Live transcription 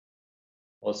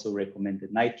also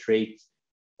recommended nitrate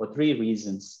for 3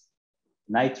 reasons.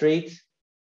 Nitrate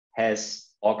has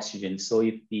oxygen. So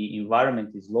if the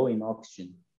environment is low in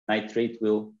oxygen, nitrate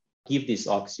will give this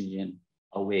oxygen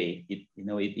away. It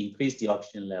increases the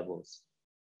oxygen levels.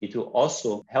 It will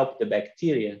also help the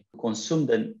bacteria to consume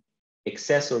the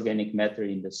excess organic matter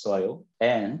in the soil.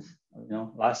 And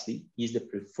lastly, is the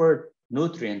preferred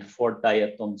nutrient for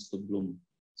diatoms to bloom.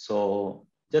 So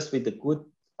just with the good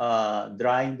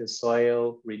drying the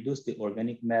soil, reduce the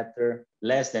organic matter,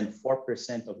 less than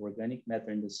 4% of organic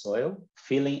matter in the soil,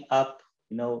 filling up,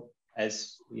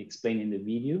 as we explained in the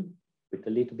video, with a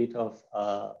little bit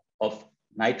of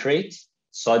nitrate,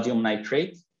 sodium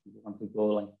nitrate. If you want to go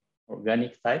like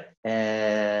organic type,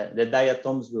 the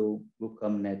diatoms will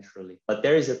come naturally. But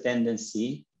there is a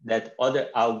tendency that other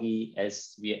algae,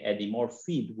 as we add more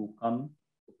feed, will come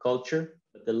to culture.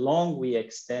 But the longer we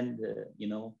extend,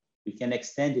 we can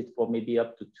extend it for maybe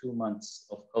up to 2 months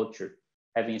of culture,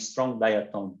 having a strong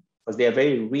diatom, because they are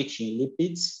very rich in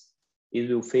lipids. It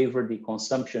will favor the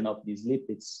consumption of these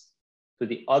lipids to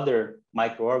the other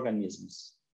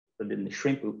microorganisms. So then the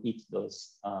shrimp will eat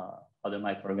those other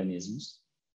microorganisms.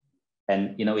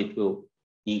 And, it will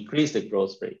increase the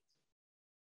growth rate.